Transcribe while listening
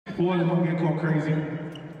Boy, don't get caught crazy. A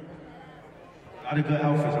lot of good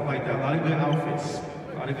outfits, I like that. A lot of good outfits.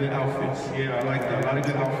 A lot of good outfits. Yeah, I like that. A lot of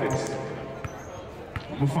good outfits.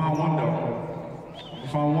 I'm gonna find one though. I'm gonna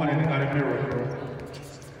find one and it got a mirror.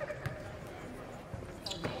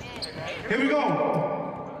 Here we go.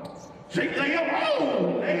 Jake layup.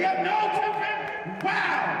 Oh! Layup, no, tipping.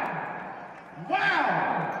 Wow!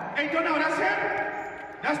 Wow! Hey, no, that's him?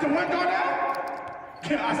 That's the one though now?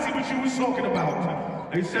 Yeah, I see what you was talking about.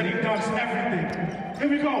 They said he dunks everything. Here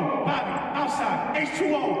we go. Bobby, outside.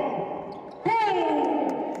 H2O. Boom!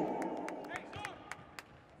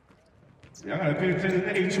 Yeah, I gotta pay attention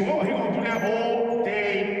to H2O. He gonna do that all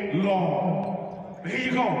day long. But here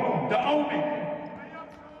you go. The Omen.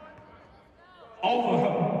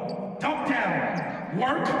 Over. Dump down.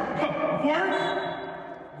 Work. Work.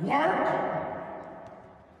 Work.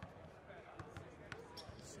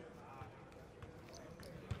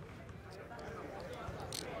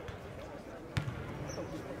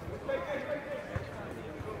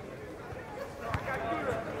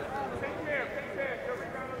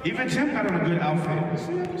 Even Tim got on a good outfit.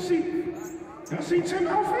 Y'all see Tim's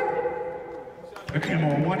outfit? It came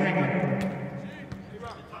on one hanger.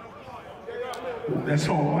 That's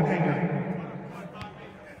on one hanger.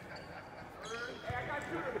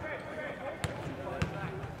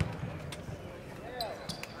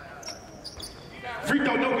 Free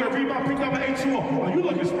throw, no good. Rebound, picked up an 8-2. Oh, you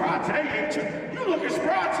looking spry today, ain't you? You looking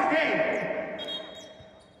spry today.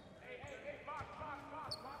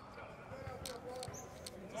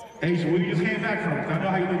 Hey, where you just came back from? I know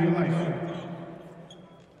how you live your life.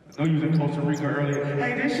 I know you was in Costa Rica earlier.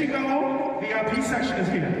 Hey, there she go. VIP section is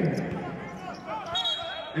here.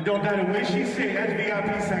 It don't matter where she sit, that's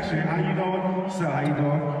VIP section. How you doing? So, how you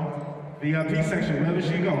doing? VIP section, wherever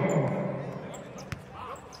she go.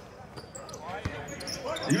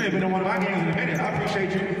 You ain't been in one of my games in a minute. I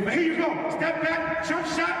appreciate you. But here you go. Step back, jump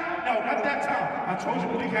shot. No, not that time. I told you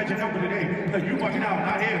Malik had your number today. You bugging out,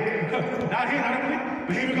 not here. Not here, not Malik.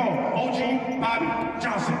 But here we go. OG, Bobby,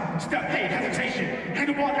 Johnson. Step, hey, hesitation.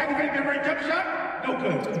 Handle ball, activate, get ready, jump shot. No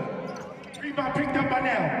good. Rebound picked up by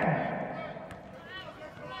now.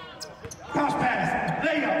 Bounce pass,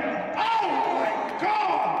 layup. Oh my God!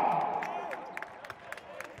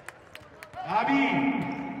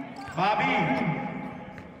 Bobby.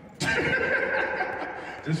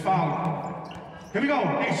 Just follow. Here we go,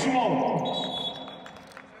 H2O.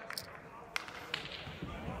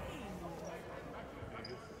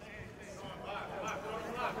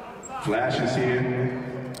 Flash is here.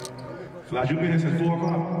 Flash, you been here since 4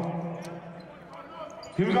 o'clock.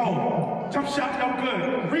 Here we go. Jump shot, no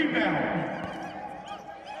good. Rebound.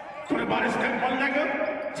 Put it by this step, one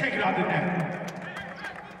legger. Take it out the net.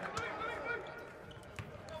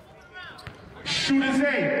 Shooter's A.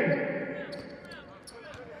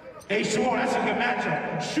 H2O, that's a good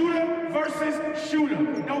matchup. Shooter versus shooter.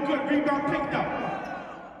 No good, rebound picked up.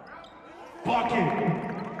 Bucket.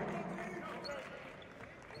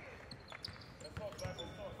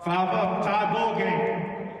 5 up, tie ball game.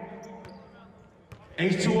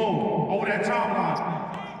 H2O, over that timeline.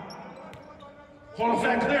 Hall of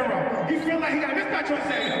Fame clear up. He feel like he got a mismatch on his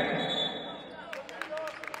head.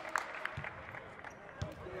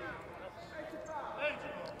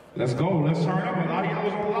 Let's go, let's turn up. A lot of y'all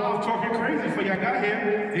was on live talking crazy before y'all got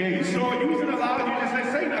here. Yeah, you saw it, you was in the live, you just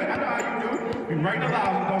didn't say nothing. I know how you do. You right in the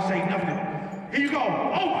live and don't say nothing. Here you go.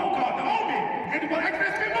 Oh my God, the Omen. Hit the ball, after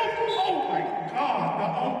that spin move. Oh my God, the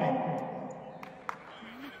Omen.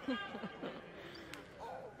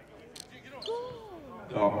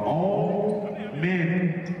 The Omen.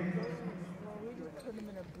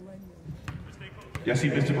 Y'all see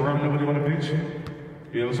Mr. Brown over there on the bench?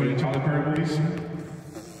 You ever saw your Tyler Perry movies?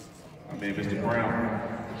 I mean, Mr. Brown.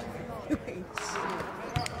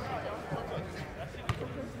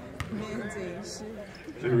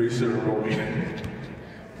 Very ceremony.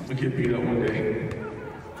 I'm gonna get beat up one day.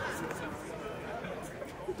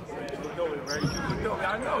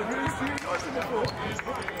 I know, you didn't see it before.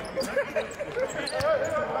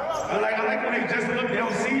 I like when they just look, they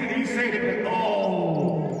don't see it, and you say that,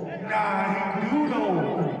 oh, nah, he do though.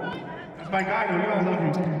 That's my guy though, you know I love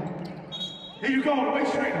you. Here you go, the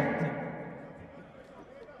waist trainer.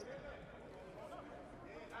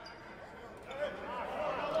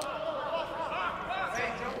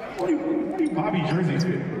 What do you Bobby jersey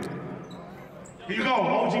fit? Here you go,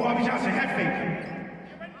 OG Bobby Johnson, head fake.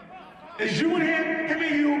 It's you and him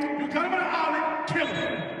and you cut him in the island, kill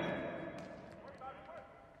him.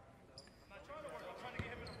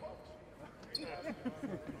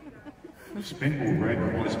 Spin move, right?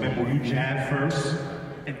 On the spin move, you jab first,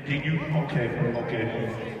 and then you, okay.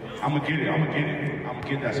 I'm gonna get it. I'm gonna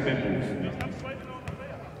get that spin move.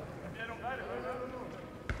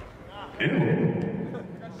 Ew.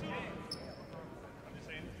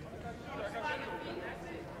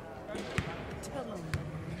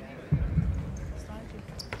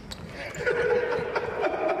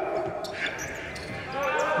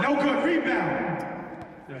 No good rebound.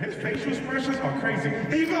 His facial expressions are crazy.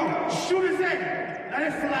 Here you go. Shoot his head. Let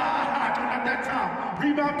it fly. Not that time.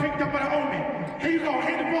 Rebound picked up by the Omen. Here you go.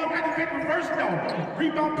 Hit the ball. Got the big reverse though.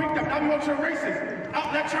 Rebound picked up. Now we go to the races.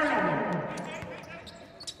 Outlet turnover.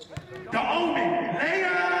 The Omen.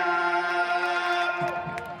 Layup.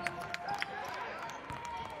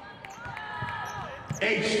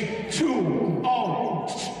 H2O.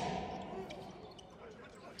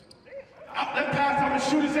 Outlet pass on the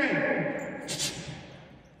shooter's end.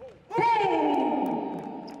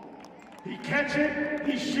 Boom! He catch it,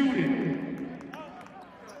 he shoot it.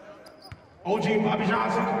 OG Bobby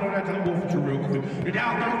Johnson coming over that to the ball for you real quick. You're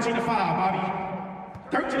down 13-5, Bobby.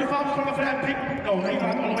 13-5 coming up for that pick. No, he's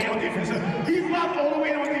not all the way on defense. He's not all the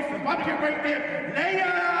way on defense. Bobby get right there.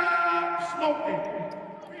 Layup! Smoked it.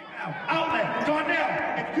 Outlet. Darnell.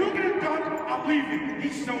 If you get it done, I'm leaving.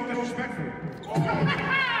 He's so disrespectful.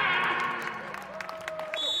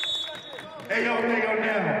 Hey yo,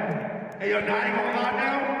 now. Hey yo, now I ain't gonna lie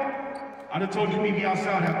now. I done told you meet me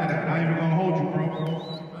outside after that. I ain't even gonna hold you, bro.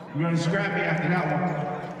 You're gonna scrap me after that one.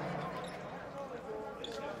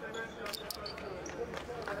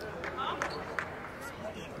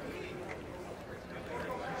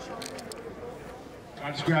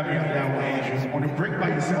 I just grab me after that one, Andrew. On the brick by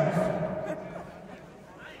yourself.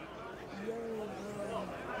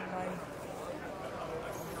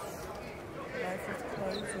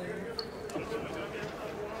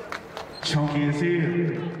 Chunky is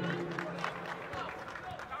here.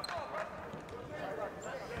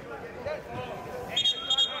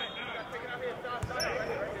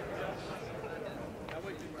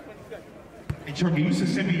 Hey, Chunky, you used to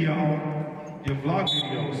send me your vlog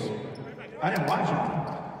videos. I didn't watch them,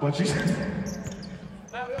 but you said.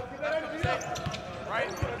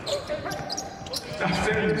 Stop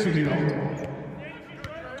sending it to me, though.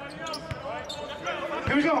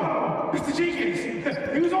 Here we go. Mr. G-Case.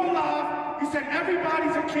 He was on live. He said,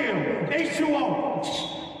 everybody's a kill. H2O.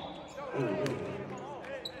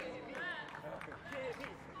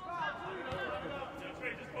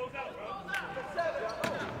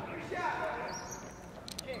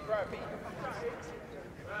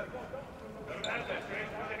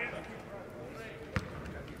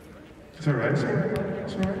 It's all right. It's all right.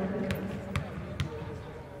 It's all right.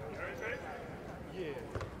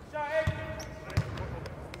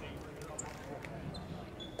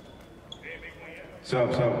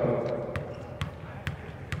 What's up?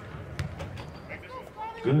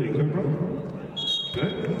 Good, you good, bro?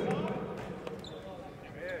 Good?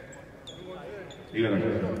 You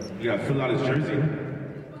gotta fill out his jersey.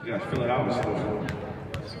 You gotta fill it out with stuff.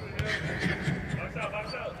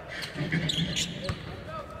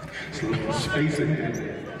 It's a little space in here.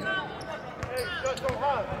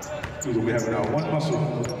 Dude, we having our one muscle.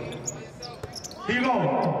 Here you go.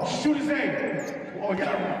 Shoot his aim. Oh,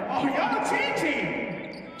 y'all a team.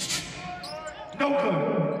 No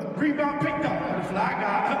good. Rebound picked up. The fly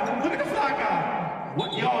guy. Look at the fly guy. What?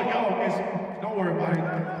 Yo, don't worry about it.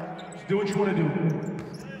 Just do what you want to do.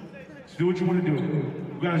 Just do what you want to do.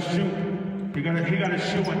 You gotta shoot. He gotta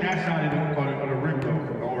shoot on that side of the rim, though.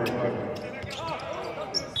 Don't worry about it.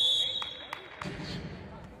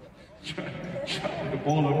 Try the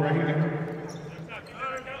ball up right here.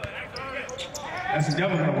 That's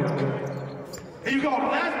never gonna work. Here you go, the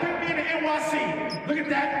last big man in NYC. Look at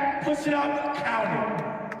that, push it up, count it.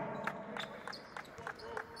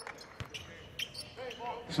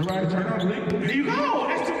 It's all right, turn on, Lee. Here you go,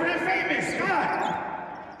 Instagram famous, God.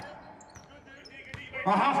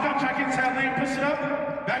 Stop trying to get inside lane, push it up.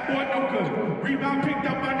 Backboard, no good. Rebound picked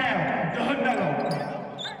up by now, the hood mellow.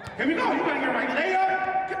 Here we go, you gotta get right.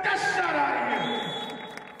 Layup, get that shot out of here.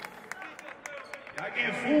 Y'all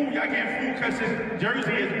getting fooled because his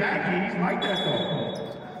jersey is baggy. He's like that though.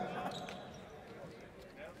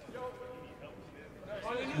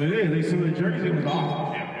 It is, they said the jersey was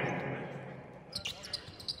off.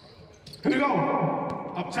 Here we go.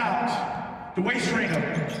 Up top. The waist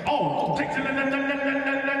trainer. Oh, take to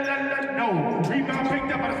no. Rebound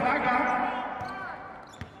picked up by the fly guy.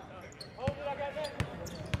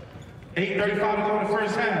 8:35 to go in the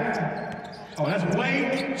first half. Oh, that's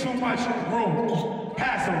way too much room.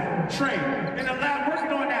 Pass over, Trey. In the lab,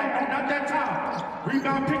 working on that. No, not that time.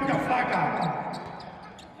 Rebound picked up, fly guy.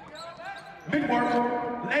 Mid work,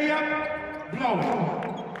 layup, blow.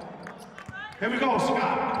 Here we go,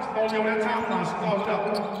 Scott. Only on that timeline, stalls it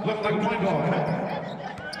up. Look like a point guard.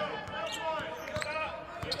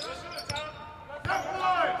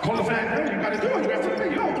 Call the flag. You gotta do it. You gotta do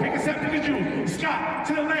it. Yo, pick a set, pick a Jew. Scott,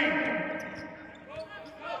 to the lane.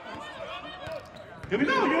 Here we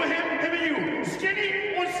go. You and him and you.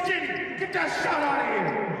 Skinny on skinny. Get that shot out of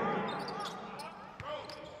here.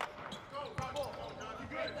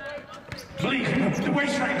 Please, the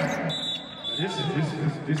waist trainer.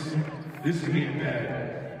 This is getting bad.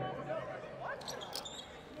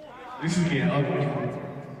 This is getting ugly.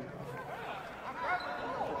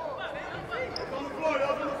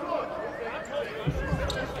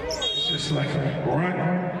 It's just like run,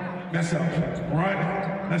 mess up, run,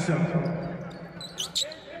 mess up.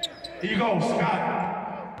 Here you go, Scott.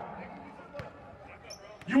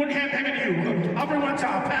 You and him and you. I'll bring one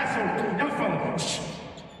time, pass over. Young fella.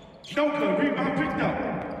 No good, rebound picked up.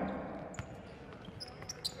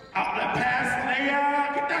 Outlet pass,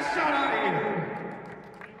 layup, get that shot out of here.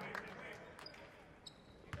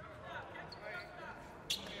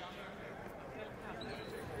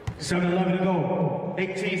 $7-11 to go.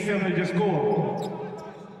 18-7 to just score.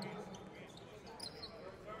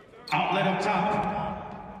 Outlet up top.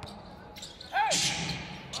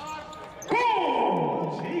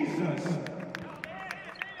 Boom! Jesus.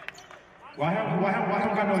 Why haven't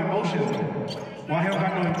got no emotions? Why haven't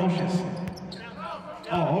got no emotions?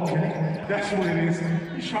 Oh, okay. That's what it is.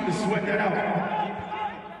 He's trying to sweat that out.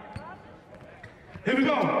 Here we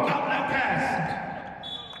go. Outlet pass.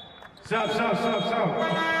 Sub.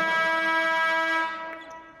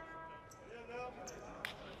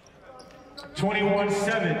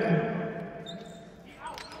 21-7.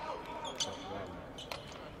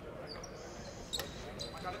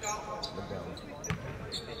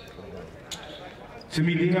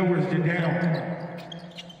 Timmy D. Edwardz, you're down.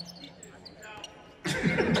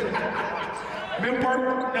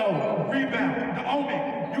 Milberg, no. Rebound. The Omen.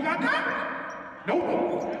 You got that? Nope.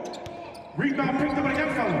 Rebound picked up by the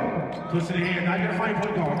young fella. Puts it in the hand. Now you gotta find your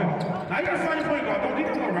point guard. Now you gotta find your point guard. Don't need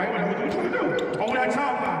to go right. What you trying to do? Over that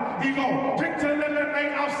timeline. Here you go. Pick to the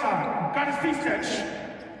lane outside. Got his feet stretched.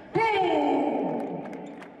 Boom!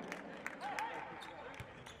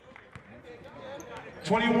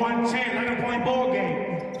 21-10, 11-point ball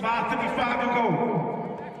game. 5:55 to go.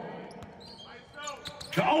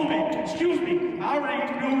 The Omen, excuse me, I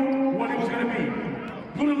already knew what it was going to be.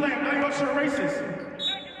 Blue the lane, now you're sure racist.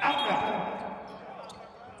 Out now.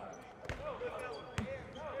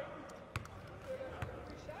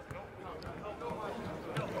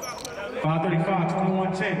 $5:35,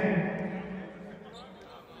 21-10.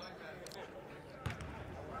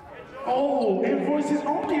 Oh, invoices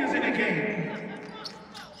only is in the game.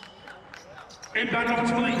 Inbound over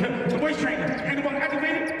to Malik, the waist trainer. And the ball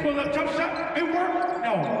activated, pull up, jump shot, it worked.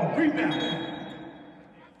 No, rebound.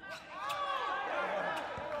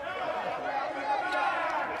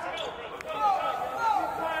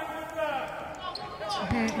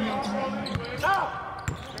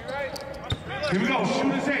 Here we go,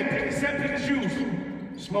 shooters A, pick a set, pick and shoes.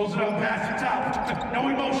 Slows it up, pass the top. No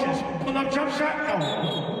emotions. Pull up, jump shot, no.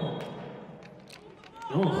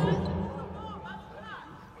 Oh.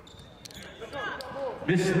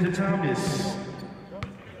 Missing the time is.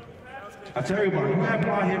 I tell everybody, you have been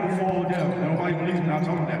out here before Odell. Nobody believes me. I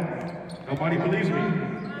told them that. Nobody believes me.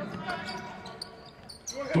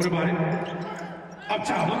 What about it? Up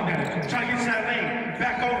top, looking at it. Trying to get to that lane.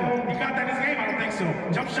 Back over. You got that in this game? I don't think so.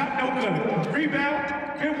 Jump shot, no good. Rebound,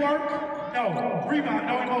 hit work. No. Rebound,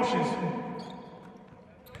 no emotions.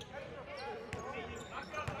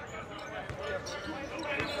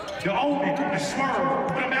 The Omen, the swerve,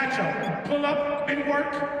 with a matchup. Pull up, mid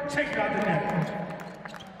work, take it out the net.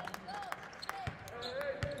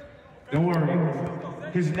 Don't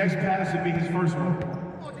worry. His next pass will be his first one.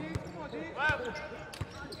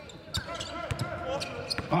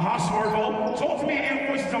 Swerve. Talk to me in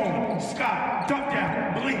voice zone. Scott, dump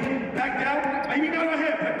down. Malik, back down. Maybe not on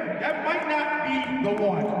him. That might not be the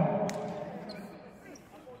one.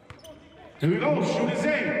 Here we go, shooters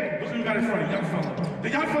A. Look who you got in front of you, young fella. The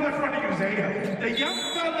young fella in front of you, Zay. The young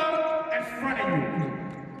fella in front of you.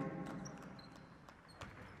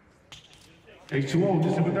 H2O,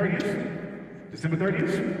 December 30th. December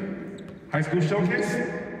 30th. High school showcase.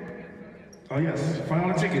 Oh yes,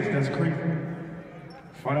 $5 tickets, that's great.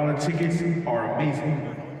 $5 tickets are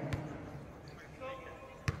amazing.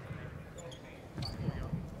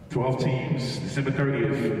 12 teams, December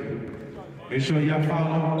 30th. Make sure y'all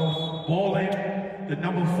follow Ballin, the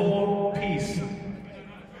number 4 piece.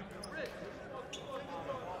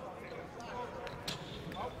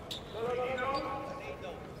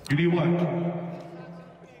 You need what?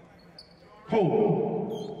 Who?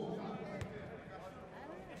 Who?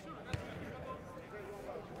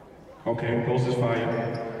 Okay, Ghost is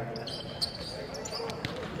fire.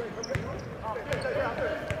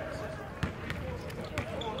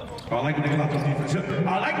 I like when they get locked on defense.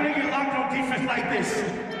 I like when they get locked on defense like this.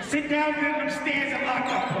 Sit down, get in them stands and lock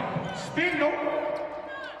up. Spin, nope.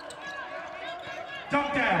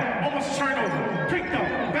 Dump down, almost turnover. Picked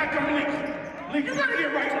up, back up, Link. Link, you gotta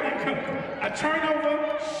get right, Link. A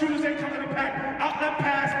turnover, shooters ain't come to the pack. Outlet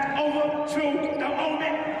pass, over to the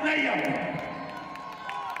Omen, layup.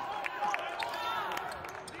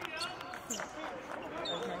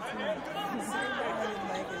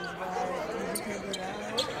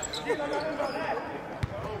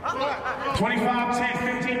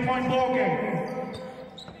 $25-10, 15-point ball game.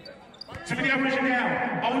 Timothy Edwardz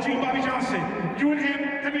down. OG Bobby Johnson. You and him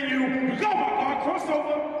and you. Go, my God.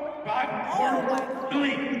 Crossover. Right. Work.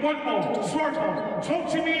 Delete. One more. Swerve. Talk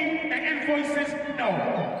to me and invoices. No.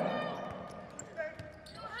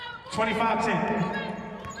 25-10.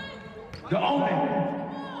 The Omen.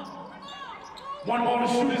 One more to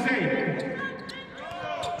shooters A.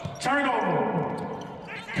 Turnover.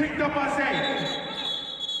 Picked up by Zay.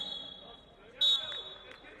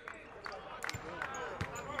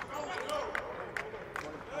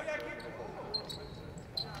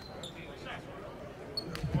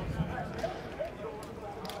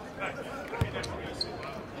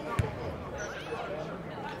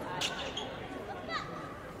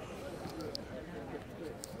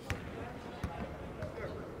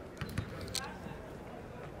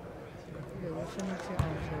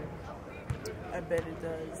 I bet it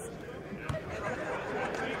does.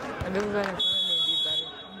 And this is right in front of me, it'd be better.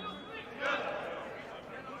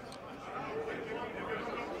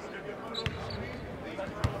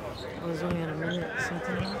 I was only in a minute,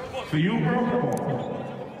 something. For you, bro?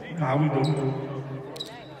 How we do?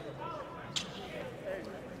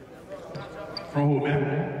 From who,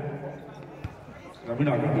 man? No, we're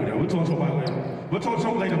not gonna do that. We'll talk about it later. We'll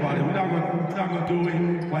talk later about it. We're not gonna do it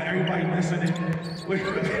while everybody listening. We'll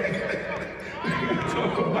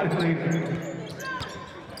talk about it later.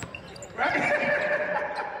 Right?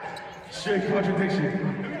 Straight contradiction.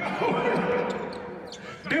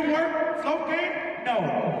 Didn't work? Float game? No.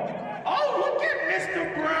 Oh, look at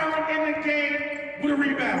Mr. Brown in the game with a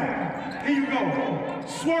rebound. Here you go.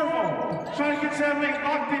 Swerve on. Trying to get to that lane.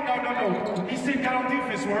 Locked in. No. He's sitting down on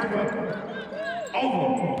defense, Swerve.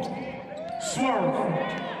 Over. Swerve.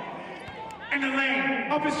 In the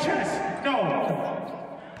lane. Up his chest. No.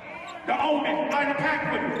 The Omen. Line the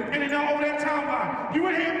pack with him. And then now over that timeline. You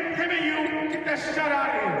and him and you. Get that shot out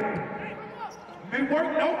of here. May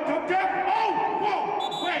work. Nope. Dump down. Oh! Whoa!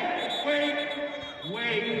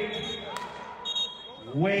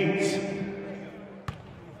 Wait.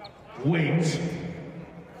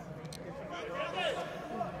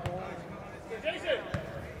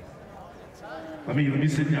 Let me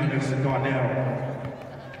sit down next to Darnell.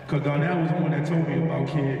 Because Darnell was the one that told me about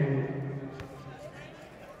Kid.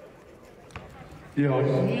 Yo,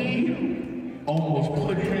 he almost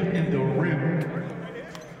put him in the rim.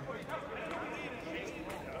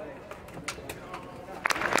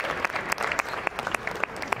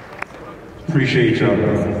 Appreciate y'all,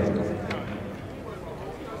 bro.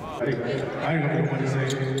 I ain't gonna know what to say.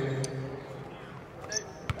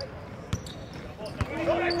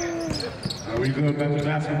 Are we good back to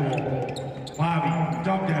basketball? Bobby,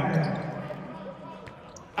 dump down.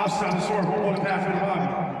 Outside the sword, one more to pass for the Bobby.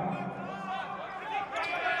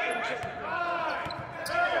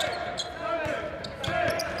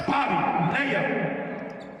 Bobby, layup.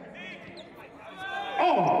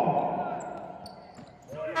 Oh!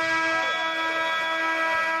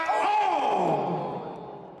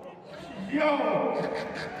 Yo!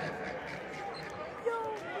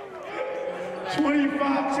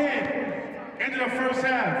 25-10. End of the first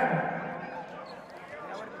half.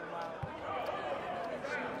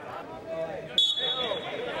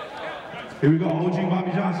 Here we go, OG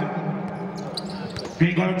Bobby Johnson.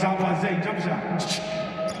 Being on top by Zay, jump shot.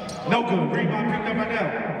 No good, rebound picked up by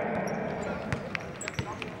Nell.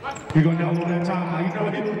 He gonna down on that time. You know,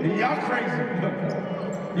 y'all crazy.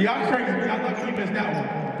 Y'all crazy. Y'all lucky he missed that one.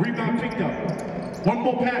 Rebound picked up. One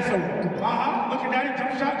more pass over. Looking at it,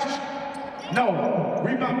 jump shot. No.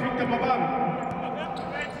 Rebound picked up by Bobby.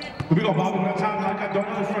 Here we go, Bobby. One time like I don't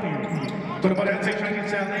know in front of you. But about that, take trying to get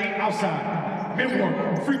to that lane outside.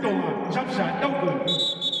 Mid-work, free throw line, jump shot, no good.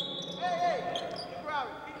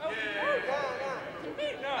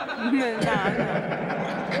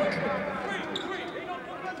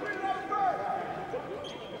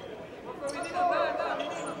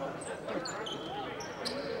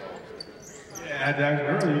 Yeah,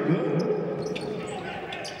 that's early, good.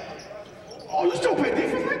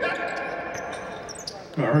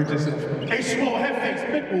 I heard this. A small head fakes,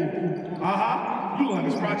 big move. You look like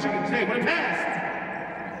a fried chicken today. What a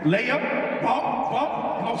pass. Layup,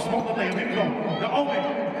 bump. No smoke the layup. Here we go. The Omen.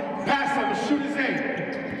 Pass over. Shooter's A.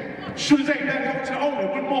 Shooter's A. Back over to the Omen.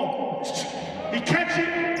 One more. He catch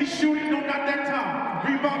it. He shoot it. No, not that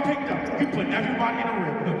time. Rebound picked up. He put everybody in the rim.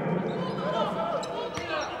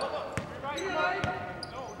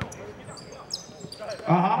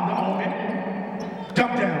 The Omen.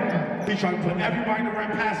 Dump down. He's trying to put everybody in the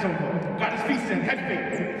rim. Pass over. Got his feet set. Head fake.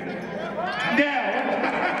 Now.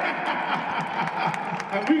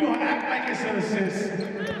 And we're going to act like it's an assist.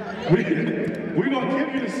 We're going to give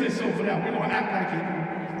you the assist over that. We're going to act like it.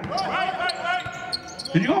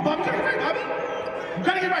 Here you go, Bobby. You got to get right, Bobby. You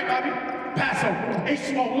got to get right, Bobby. Pass over. A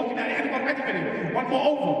small looking at it. Anybody activated. One more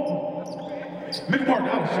over. Make work.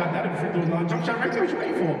 That was a shot. That was a free throw line jump shot right there. What you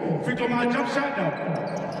waiting for? Free throw line jump shot? No.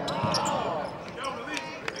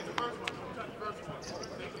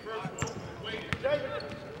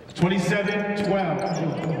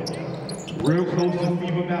 27-12. Real close to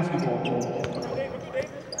FIBA basketball.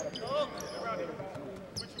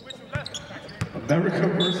 America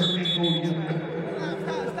versus Mongolia.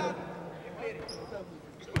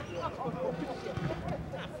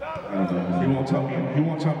 I don't know. He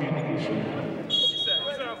won't tell me in English.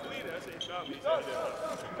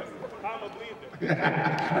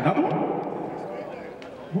 Another one?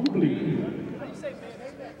 Who bleed?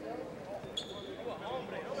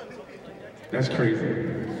 That's crazy.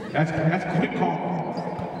 That's quick call.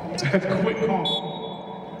 That's quick call.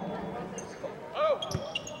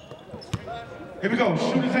 Here we go.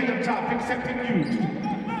 Shooters at top. Pick set, pick huge.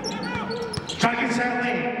 Trying to get to that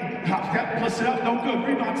lane. Hop step, plus it up. No good.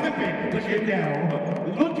 Rebound, tip in. Look at it down.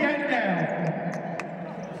 Look at it down.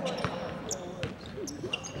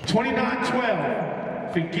 29-12.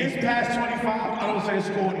 If it gets past 25, I don't say the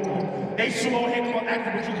score anymore. They slow hit on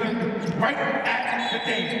acting, but you can right at the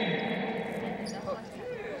thing.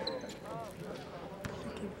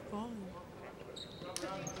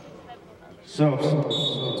 So,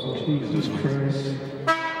 Jesus Christ.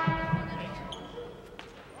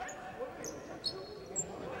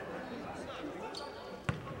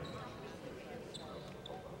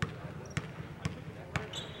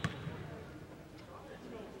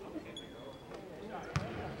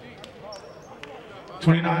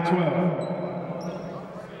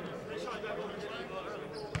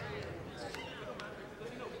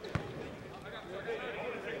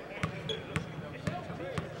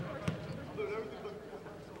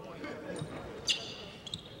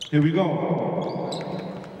 Here we go.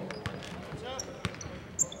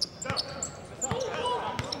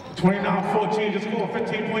 29-14 to score,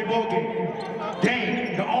 15-point ball game.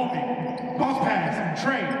 Dane, the Omen, bounce pass,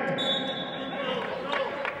 Trey.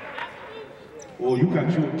 Oh, you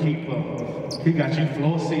got you a keeper. He got you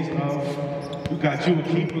floor seats, love. You got you a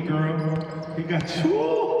keeper, girl. He got you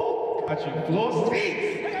floor seats.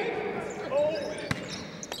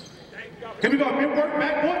 Here we go, mid work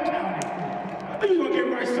backboard county. I think you're gonna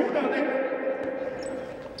get right soon down there.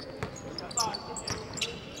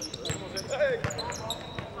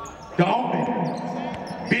 The Omen.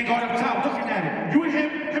 Big on up top, looking at it. You and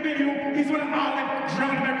him and you. He's on an island,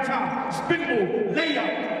 drowning every time. Spin move,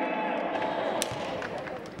 layup.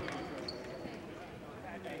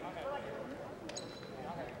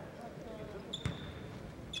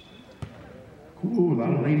 Ooh, a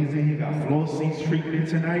lot of ladies in here got floor seats treatment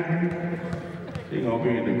tonight. They gonna be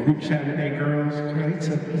in the group chat with their girls. Girl, he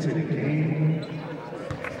took me to the game.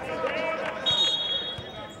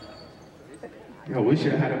 Yo, we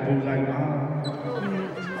should have had a boo like mine.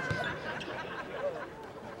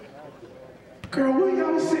 Girl, where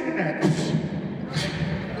y'all sitting at?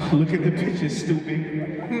 Look at the pictures,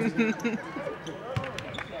 stupid.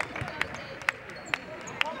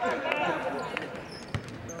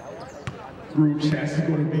 Group chat's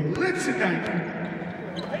gonna be lit tonight.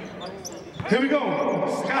 Here we go.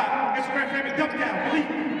 Scott, Instagram family, dump down. Malik.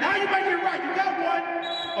 Now you might get right. You got one.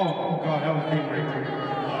 Oh God, that was big right there.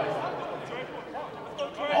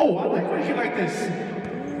 Oh, I like when they get like this.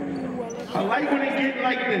 I like when they get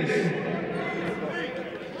like this.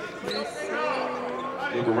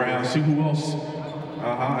 Look around, see who else.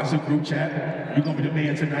 That's a group chat. You're gonna be the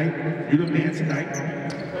man tonight. You're the man tonight.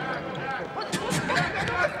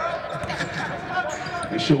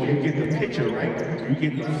 Make sure when you get the picture right, you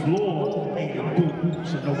get the floor in your boot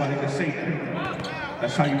so nobody can say that.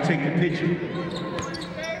 That's how you take the picture.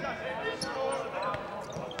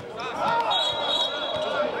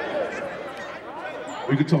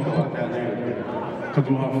 We can talk about that later. Because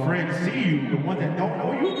when our friends see you, the ones that don't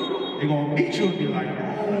know you, they're going to meet you and be like,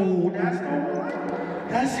 oh, that's the one?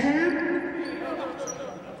 That's him?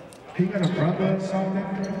 He got a brother or something?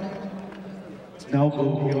 No,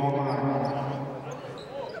 boo, he all mine.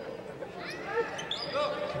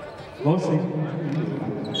 Lucy.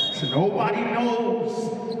 So nobody knows.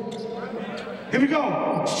 Here we go.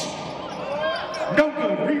 No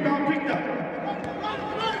good. Rebound picked up.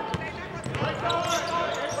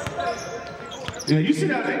 Yeah, you see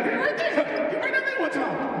that thing right there. You right there one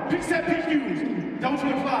time. Pick set, pick use. Double to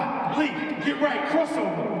the fly. Lead. Get right.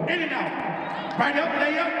 Crossover. In and out. Right up,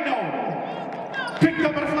 lay up. No. Picked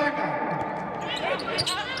up by the fly guy.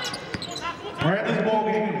 Right at this ball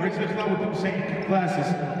game. Rich is not with them same glasses.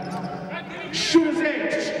 Shooter's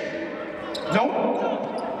edge. No.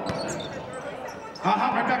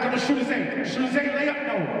 Right back on the shooter's edge. Shooter's edge, lay up.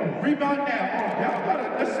 No. Rebound now. Oh, y'all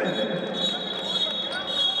gotta listen.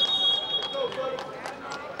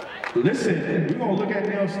 Listen, we're gonna look at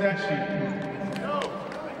Neil's stat sheet.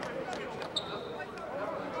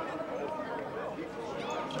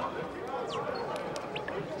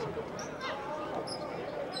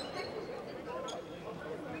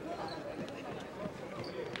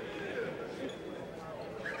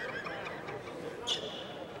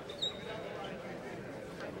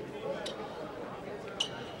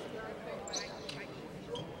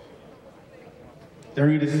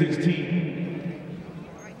 Thirty to 16.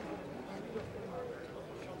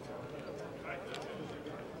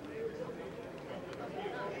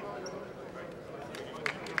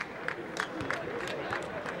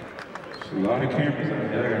 A lot of cameras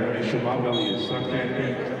out there. I gotta make sure my belly is sucked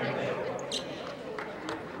in.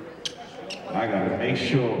 I gotta make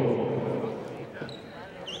sure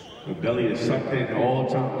the belly is sucked in all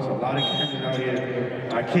the time. There's a lot of cameras out here.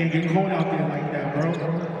 I can't get caught out there like that, bro.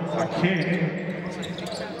 I can't.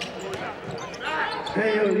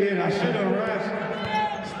 Hey, yo, yeah, I should have rushed.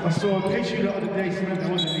 I saw a picture the other day, Slim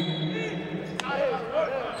wasn't me.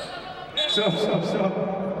 Sup.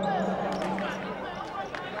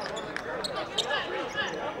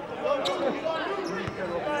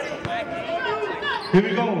 Here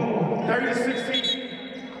we go, 30 to 16.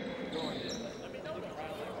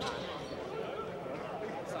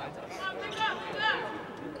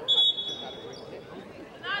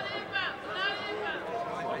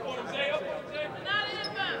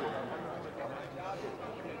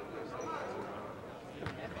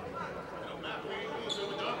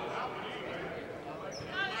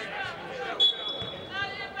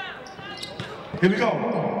 Here we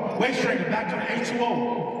go. Waist trainer, back to the H2O.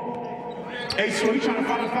 H2O, you trying to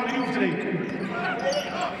find a youth today.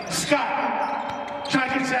 Scott, trying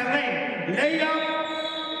to get to that lane. Lay up.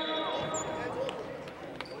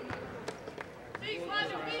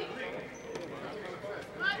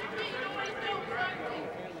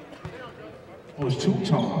 Oh, it's two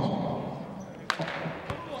tones.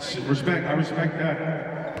 Respect, I respect that.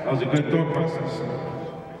 That was a good thought process.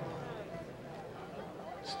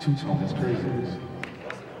 It's two tones, that's crazy.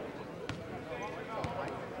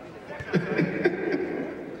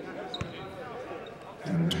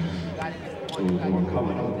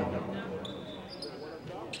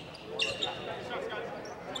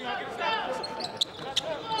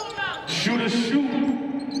 Shooter shoot.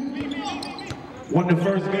 Won the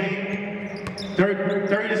first game,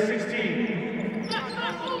 30 to 16.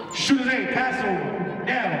 Shooter's aim, pass over.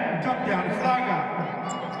 Now, dump down, the fly guy.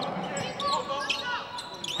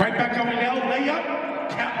 Right back over now, layup.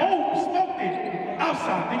 Oh, smoked it.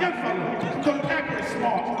 Outside, the young fella. Go to pack with it,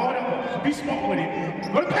 smart. Go to be smart with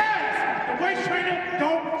it. Go to pass. The waist trainer,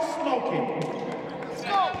 don't smoke it.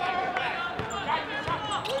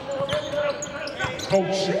 Oh,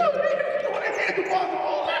 chill, nigga. You want to hand the ball and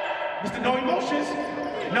all that? Mr. No Emotions?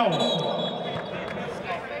 No.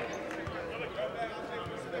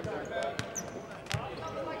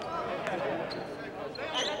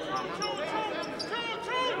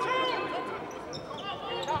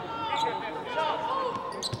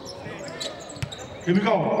 Here we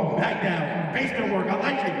go. Back down. Basement work. I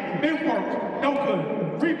like it. Mid work. No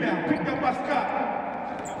good. Rebound. Picked up by Scott.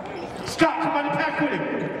 Scott, come on the pack with it.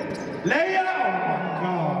 Layup. Oh my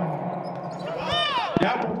God.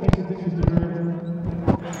 That won't make a difference to her.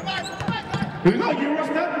 Here we go. You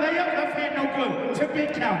rushed up. Layup. Left hand. No good. Tip in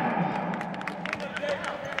count.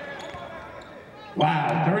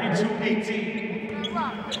 Wow.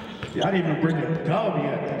 32-18. Yeah, I didn't even bring a dub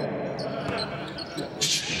yet.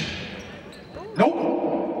 Nope.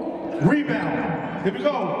 Rebound. Here we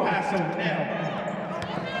go. Pass over now.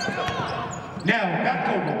 Now, back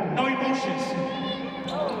over. No emotions.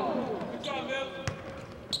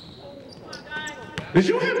 Did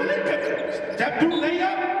you hear Malika? That dude lay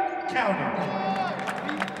up? Count it.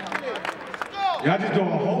 Y'all just do a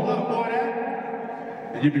whole lot more of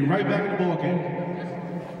that, and you'll be right back in the ball game.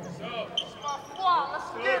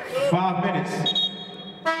 5 minutes.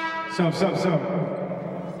 Sub.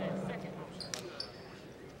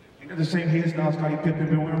 You got the same hairstyle Scottie Pippen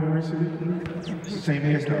been wearing recently? It's the same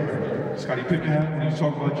hairstyle, right? Scottie Pippen had when he was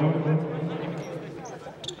talking about Jordan.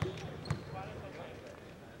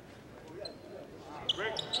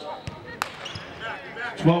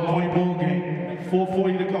 12-point ball game,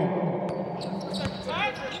 4:40 to go.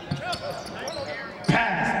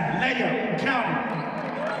 Pass, layup, count.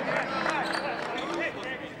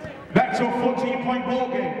 Back to a 14-point ball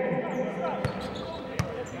game.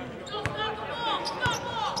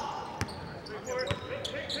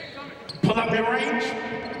 Pull up in range,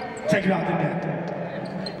 take it out the net.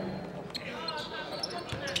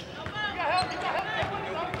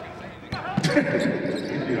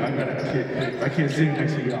 I can't see him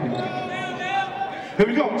next to y'all. Here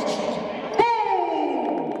we go.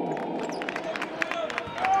 Boom!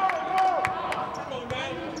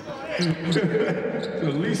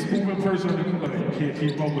 The least moving person on the court. You can't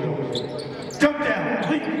keep up with him. Jump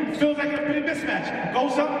down, leap. Feels like a bit of mismatch.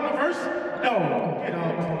 Goes up, reverse. No, get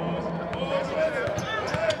up.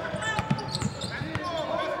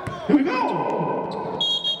 Here we go.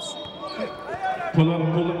 Pull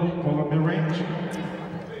up in range.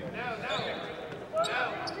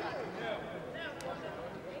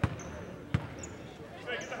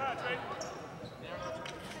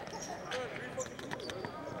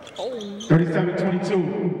 Oh. 37-22.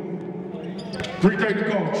 3:30 to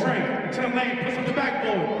go. Trey to the lane, puts up the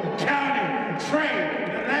backboard. Count it. Trey,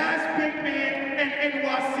 the last big man in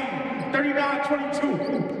NYC. 39-22.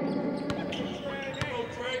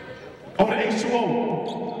 Over to H2O.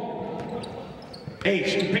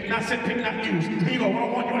 H, pick not set, pick not use. Here you go,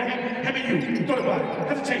 1-on-1, you want to him and you. Thought about it.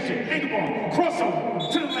 Hesitation, hang the ball,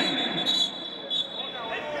 crossover, to the lane.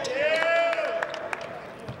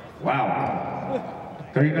 Wow.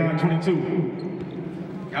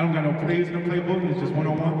 39-22. Y'all don't got no plays in the playbook, it's just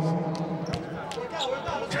 1-on-1s.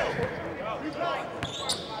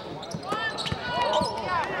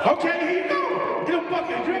 Okay, here you go. Get a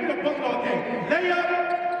bucket, you ain't get a bucket all day. Layup.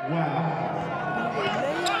 Wow.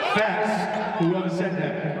 Facts. Whoever said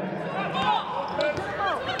that.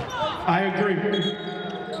 I agree.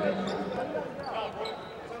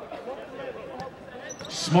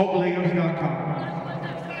 SmokeLayups.com.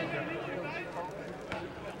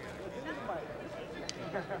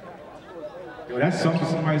 Yo, that's something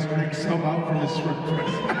somebody's screaming some out from the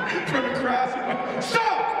crowd.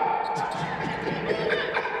 Stop!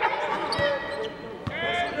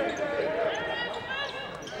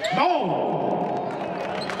 No!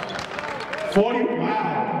 40,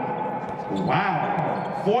 wow.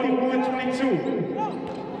 Wow. 41-22.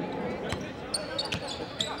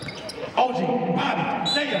 OG, Bobby,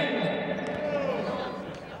 layup.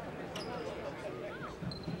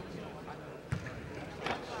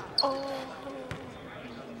 Oh.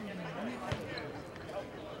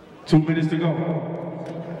 2 minutes to go.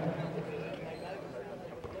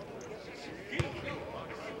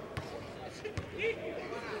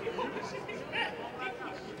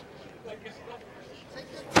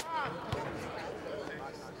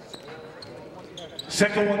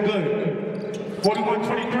 Second one good.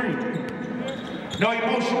 41-23. No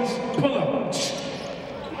emotions. Pull up.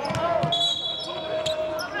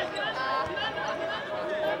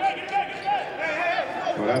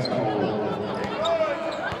 Oh, that's cold.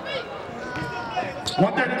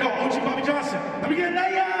 1:30 to go. OG Bobby Johnson. Let me get a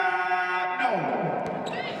layup. No.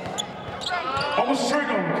 Almost turned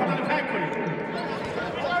over. Comes out the pack with it.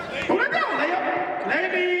 Who let go? Layup.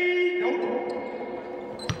 Lady. Nope.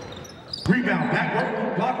 Rebound. Back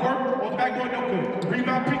work. Block work. On the back door. No good.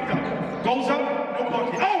 Rebound picked up. Goes up. No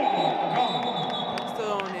bucket. Oh, God.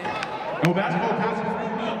 Still on it. No basketball passing.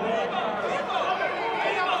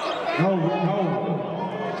 No.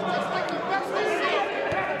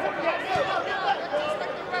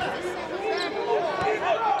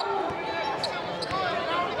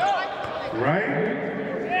 Right?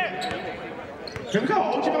 Here we go.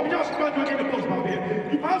 OG Bobby Johnson, you might as well get the books, Bobby.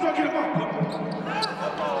 You might as well get him up.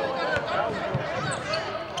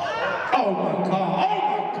 Oh my God. Oh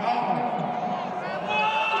my God.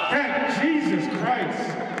 Thank Jesus Christ.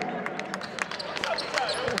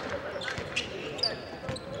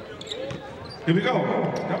 Here we go.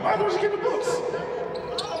 Now might as well just get the books.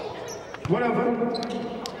 Whatever.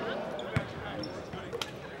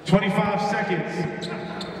 25 seconds.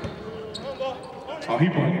 Oh, he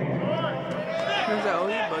bugging. Who's that? Oh,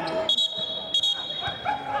 he bugging.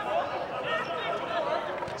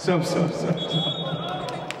 So.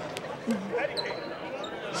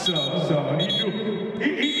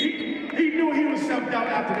 He knew he was self-doubt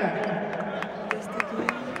after that.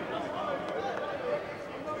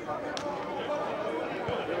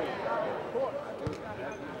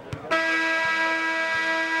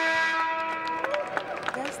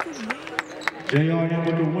 JRM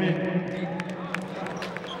with the win.